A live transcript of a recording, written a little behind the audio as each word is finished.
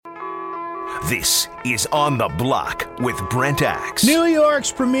This is On the Block with Brent Axe. New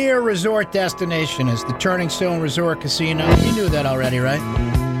York's premier resort destination is the Turning Stone Resort Casino. You knew that already, right?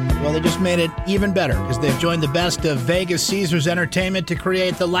 Well, they just made it even better because they've joined the best of Vegas Caesars Entertainment to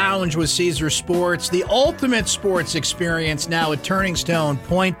create the Lounge with Caesars Sports, the ultimate sports experience now at Turning Stone,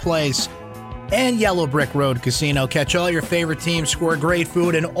 Point Place, and Yellow Brick Road Casino. Catch all your favorite teams, score great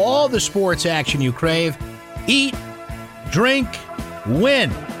food, and all the sports action you crave. Eat, drink,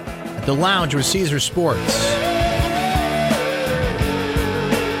 win at the Lounge with Caesars Sports.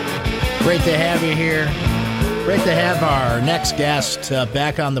 Great to have you here. Great to have our next guest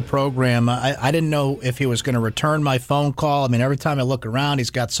back on the program. I didn't know if he was going to return my phone call. I mean, every time I look around, he's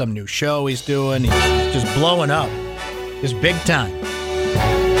got some new show he's doing. He's just blowing up. Just big time.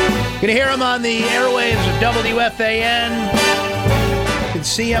 You can hear him on the airwaves of WFAN. You can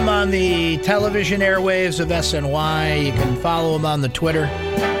see him on the television airwaves of SNY. You can follow him on the Twitter,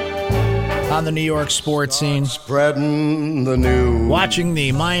 on the New York sports scene. Spreading the news. Watching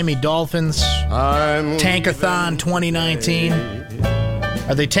the Miami Dolphins Tankathon 2019.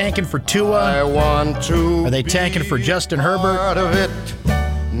 Are they tanking for Tua? Are they tanking for Justin Herbert?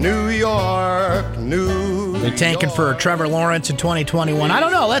 New York, New Are they tanking for Trevor Lawrence in 2021? I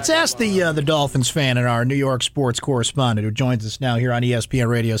don't know. Let's ask the Dolphins fan and our New York sports correspondent who joins us now here on ESPN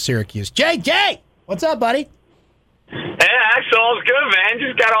Radio Syracuse. JJ, what's up, buddy? Hey, all's good, man.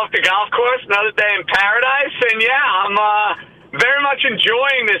 Just got off the golf course, another day in paradise, and yeah, I'm very much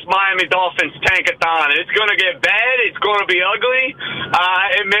enjoying this Miami Dolphins Tankathon. It's going to get bad. It's going to be ugly.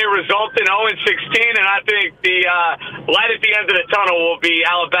 It may result in 0-16, and I think the light at the end of the tunnel will be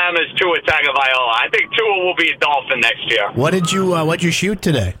Alabama's Tua Tagovailoa. I think Tua will be a Dolphin next year. What'd you shoot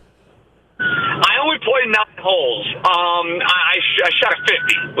today? I only played 9 holes. I shot a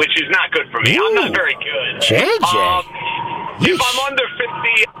 50, which is not good for me. Ooh. I'm not very good. JJ. If I'm under 50,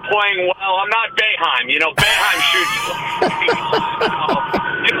 I'm playing well. I'm not Boeheim. You know, Boeheim shoots.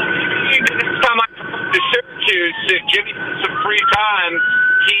 Next time I come to Syracuse to give me some free time,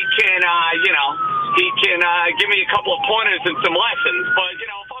 he can give me a couple of pointers and some lessons. But, you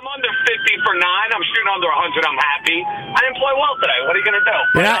know, if I'm under 50 for 9, I'm shooting under 100, I'm happy. I didn't play well today. What are you going to do?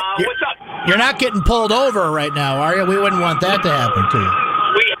 What's up? You're not getting pulled over right now, are you? We wouldn't want that to happen to you.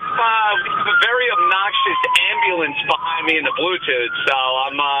 We have a very obnoxious ambulance behind me in the Bluetooth, so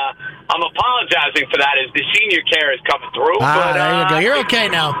I'm apologizing for that as the senior care is coming through. But, there you go. You're okay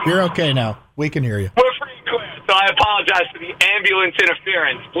now. You're okay now. We can hear you. We're pretty clear, so I apologize for the ambulance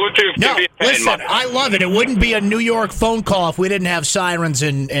interference. Bluetooth can be a pain. Listen, I love it. It wouldn't be a New York phone call if we didn't have sirens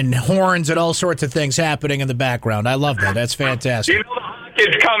and horns and all sorts of things happening in the background. I love that. That's fantastic. You know the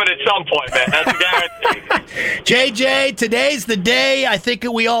Hawkins coming at some point, man. That's a guarantee. JJ, today's the day. I think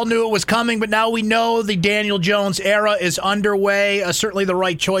we all knew it was coming, but now we know the Daniel Jones era is underway. Certainly the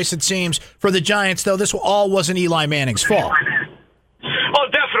right choice, it seems, for the Giants, though this all wasn't Eli Manning's fault. Oh,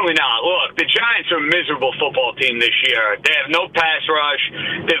 definitely not. Look, the Giants are a miserable football team this year. They have no pass rush.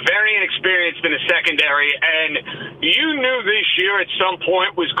 They're very inexperienced in the secondary, and you knew this year at some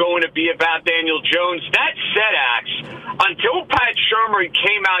point was going to be about Daniel Jones. That said, Axe, until Pat Shurmur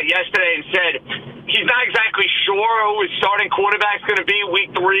came out yesterday and said he's not exactly sure who his starting quarterback's going to be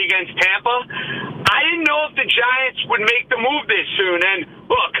week 3 against Tampa, I didn't know if the Giants would make the move this soon. And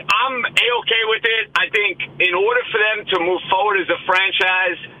look, I'm A-okay with it. I think in order for them to move forward as a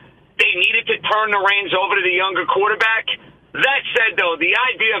franchise, they needed to turn the reins over to the younger quarterback. That said, though, the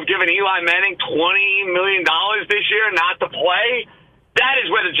idea of giving Eli Manning $20 million this year not to play, that is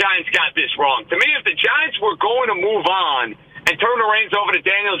where the Giants got this wrong. To me, if the Giants were going to move on and turn the reins over to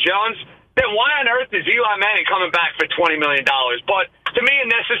Daniel Jones, then why on earth is Eli Manning coming back for $20 million? But to me, a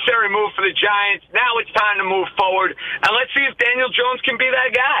necessary move for the Giants. Now it's time to move forward, and let's see if Daniel Jones can be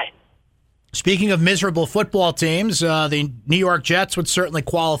that guy. Speaking of miserable football teams, the New York Jets would certainly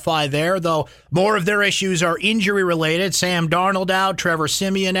qualify there, though more of their issues are injury-related. Sam Darnold out, Trevor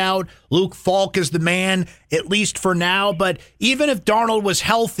Siemian out, Luke Falk is the man, at least for now. But even if Darnold was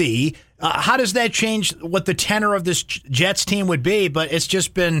healthy, how does that change what the tenor of this Jets team would be? But it's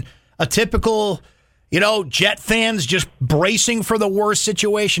just been a typical, Jet fans just bracing for the worst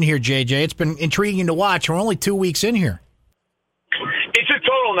situation here, JJ. It's been intriguing to watch. We're only 2 weeks in here. It's a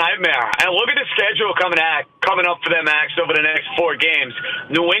total nightmare. And look at the schedule coming up for them, Max, over the next 4 games.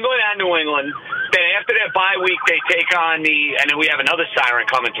 New England at New England. Then after that bye week, they take on and then we have another siren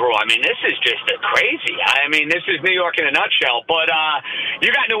coming through. I mean, this is just crazy. I mean, this is New York in a nutshell. But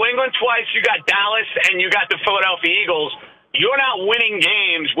you got New England twice, you got Dallas, and you got the Philadelphia Eagles. You're not winning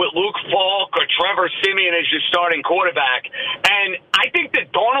games with Luke Falk or Trevor Siemian as your starting quarterback. And I think the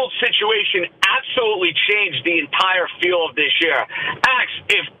Darnold situation absolutely changed the entire feel of this year. Axe,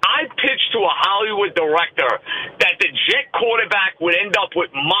 if I pitch to a Hollywood director that the Jet quarterback would end up with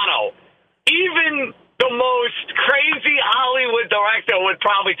mono, even the most crazy Hollywood director would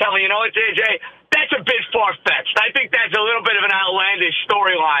probably tell me, you know what, JJ, that's a bit far-fetched. I think that's a little bit of an outlandish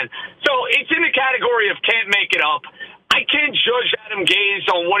storyline. So it's in the category of can't make it up. I can't judge Adam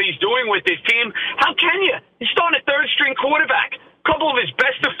Gase on what he's doing with his team. How can you? He's starting a third-string quarterback. A couple of his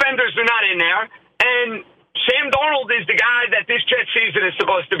best defenders are not in there. And Sam Darnold is the guy that this Jets season is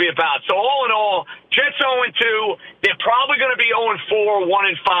supposed to be about. So all in all, Jets 0-2. They're probably going to be 0-4,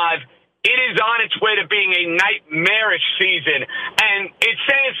 1-5. It is on its way to being a nightmarish season. And it's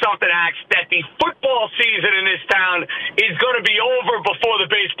saying something, Axe, that the football season in this town is going to be over before the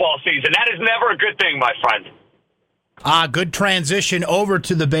baseball season. That is never a good thing, my friend. Good transition over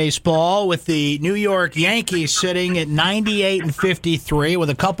to the baseball with the New York Yankees sitting at 98-53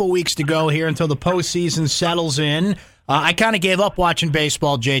 with a couple weeks to go here until the postseason settles in. I kind of gave up watching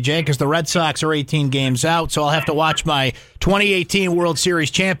baseball, JJ, because the Red Sox are 18 games out, so I'll have to watch my 2018 World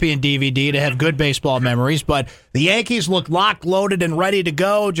Series champion DVD to have good baseball memories. But the Yankees look locked, loaded, and ready to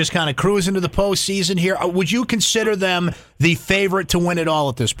go, just kind of cruising to the postseason here. Would you consider them the favorite to win it all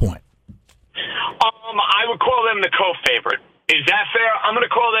at this point? I would call them the co-favorite. Is that fair? I'm going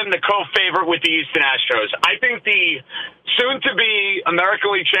to call them the co-favorite with the Houston Astros. I think the soon-to-be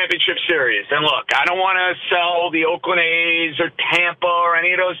American League Championship Series, and look, I don't want to sell the Oakland A's or Tampa or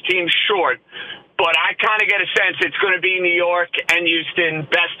any of those teams short, but I kind of get a sense it's going to be New York and Houston,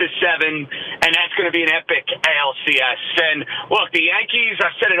 best of 7, and that's going to be an epic ALCS. And look, the Yankees,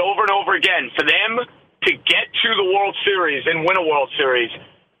 I've said it over and over again, for them to get to the World Series and win a World Series,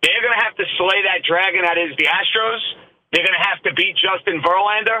 they're going to have to slay that dragon that is the Astros. They're going to have to beat Justin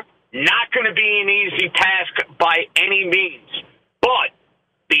Verlander. Not going to be an easy task by any means. But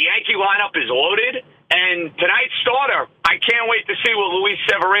the Yankee lineup is loaded, and tonight's starter, I can't wait to see what Luis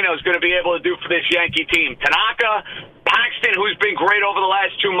Severino is going to be able to do for this Yankee team. Tanaka, Paxton, who's been great over the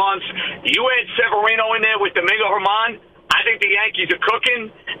last 2 months. You add Severino in there with Domingo Germán, I think the Yankees are cooking,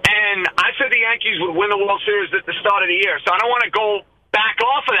 and I said the Yankees would win the World Series at the start of the year. So I don't want to go back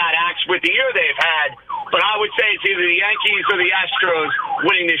off of that, Axe, with the year they've had, but I would say it's either the Yankees or the Astros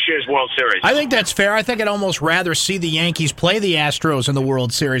winning this year's World Series. I think that's fair. I think I'd almost rather see the Yankees play the Astros in the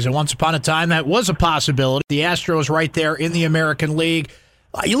World Series, and once upon a time that was a possibility. The Astros right there in the American League.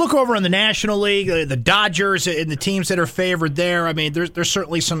 You look over in the National League, the Dodgers and the teams that are favored there. I mean, there's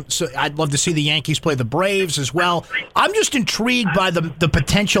certainly some. I'd love to see the Yankees play the Braves as well. I'm just intrigued by the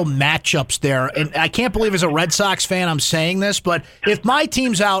potential matchups there. And I can't believe as a Red Sox fan I'm saying this, but if my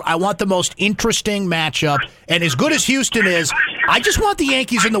team's out, I want the most interesting matchup. And as good as Houston is, I just want the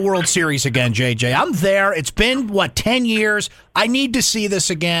Yankees in the World Series again, JJ. I'm there. It's been, 10 years? I need to see this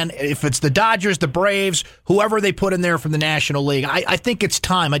again. If it's the Dodgers, the Braves, whoever they put in there from the National League, I think it's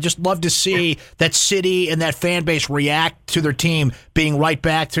time. I just love to see that city and that fan base react to their team being right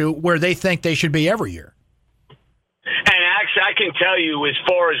back to where they think they should be every year. And actually, I can tell you as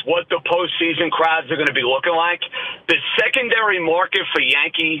far as what the postseason crowds are going to be looking like, the secondary market for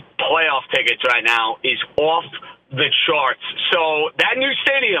Yankee playoff tickets right now is off the charts. So that new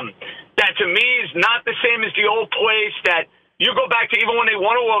stadium, that to me is not the same as the old place that you go back to even when they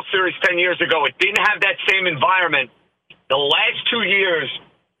won a World Series 10 years ago, it didn't have that same environment. The last 2 years,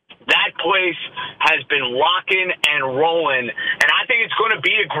 that place has been rocking and rolling, and I think it's going to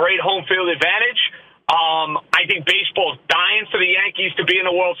be a great home field advantage. I think baseball's dying for the Yankees to be in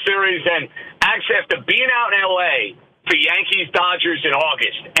the World Series, and actually after being out in L.A., for Yankees-Dodgers in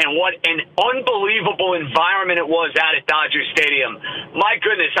August, and what an unbelievable environment it was out at Dodger Stadium. My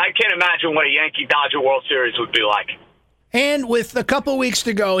goodness, I can't imagine what a Yankee-Dodger World Series would be like. And with a couple weeks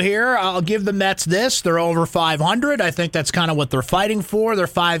to go here, I'll give the Mets this. They're over 500. I think that's kind of what they're fighting for. They're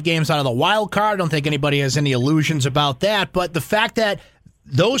 5 games out of the wild card. I don't think anybody has any illusions about that. But the fact that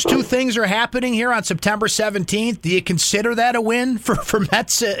those two things are happening here on September 17th, do you consider that a win for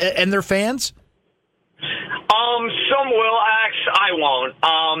Mets and their fans? Some will, Axe. I won't.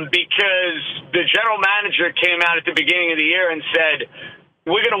 Because the general manager came out at the beginning of the year and said,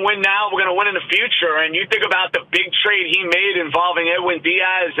 we're going to win now, we're going to win in the future. And you think about the big trade he made involving Edwin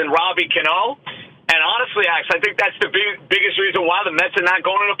Diaz and Robbie Cano. And honestly, Axe, I think that's the biggest reason why the Mets are not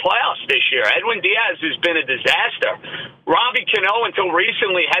going to the playoffs this year. Edwin Diaz has been a disaster. Robbie Cano, until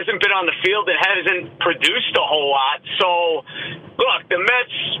recently, hasn't been on the field and hasn't produced a whole lot. So, look, the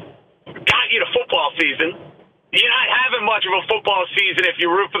Mets got you to football season. You're not having much of a football season if you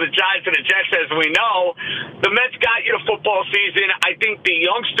root for the Giants and the Jets, as we know. The Mets got you to football season. I think the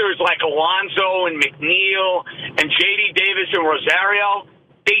youngsters like Alonso and McNeil and J.D. Davis and Rosario,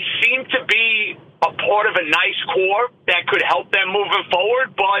 they seem to be a part of a nice core that could help them moving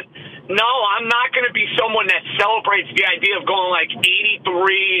forward, but No, I'm not going to be someone that celebrates the idea of going like 83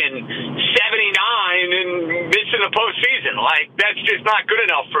 and 79 and missing the postseason. Like, that's just not good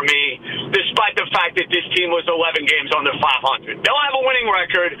enough for me, despite the fact that this team was 11 games under 500. They'll have a winning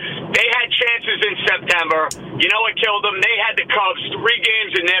record. They had chances in September. You know what killed them? They had the Cubs 3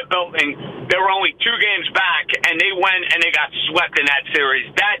 games in their building. They were only 2 games back, and they went and they got swept in that series.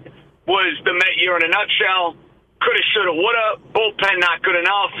 That was the Met year in a nutshell. Coulda, shoulda, woulda. Bullpen not good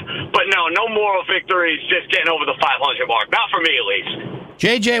enough. But no moral victories, just getting over the 500 mark. Not for me, at least.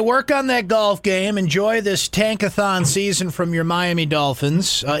 JJ, work on that golf game. Enjoy this tankathon season from your Miami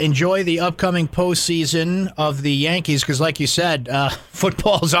Dolphins. Enjoy the upcoming postseason of the Yankees, because like you said,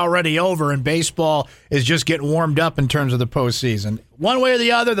 football's already over and baseball is just getting warmed up in terms of the postseason. One way or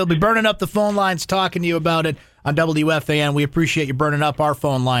the other, they'll be burning up the phone lines talking to you about it on WFAN. We appreciate you burning up our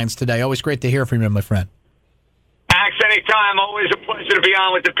phone lines today. Always great to hear from you, my friend. Anytime. Always a pleasure to be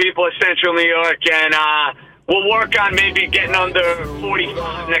on with the people of Central New York, and we'll work on maybe getting under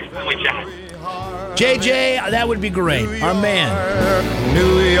 45 next time we chat. JJ, that would be great. Our man,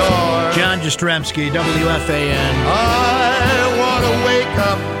 New York. John Jastrzemski, WFAN. I want to wake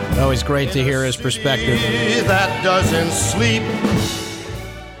up. Always great to hear his perspective. That doesn't sleep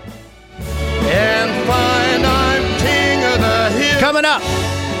and find I'm king of the hill. Coming up,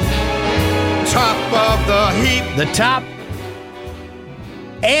 Top of the heap. the top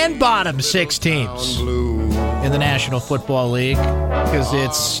and bottom 6 teams in the National Football League, because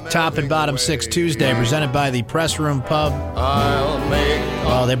it's Top and Bottom 6 Tuesday, presented by the Press Room Pub. I'll make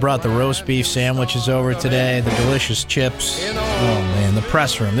Oh, they brought the roast beef sandwiches over today, the delicious chips. Oh, man, the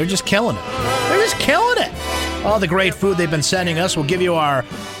Press Room. They're just killing it. They're just killing it. All the great food they've been sending us. We'll give you our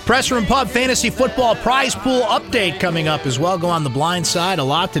Press Room Pub Fantasy Football Prize Pool update coming up as well. Go on the blind side. A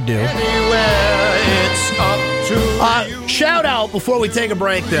lot to do. anywhere. It's up to you. Shout out before we take a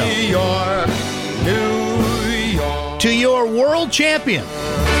break, though, New York, New York. to your world champion,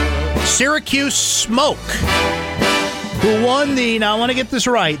 Syracuse Smoke, who won now I want to get this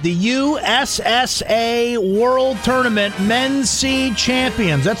right, the USSA World Tournament Men's Seed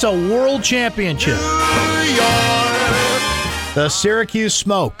Champions. That's a world championship. New York, The Syracuse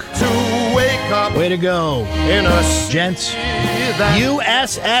Smoke. to wake up Way to go, in a city gents. that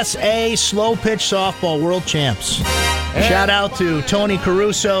USSA Slow Pitch Softball World Champs. Shout out to Tony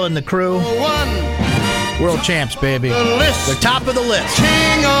Caruso and the crew. one, World champs, baby. the list, They're top of the list.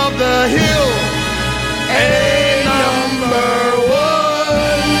 king of the hill, a number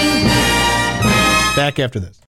one. Back after this.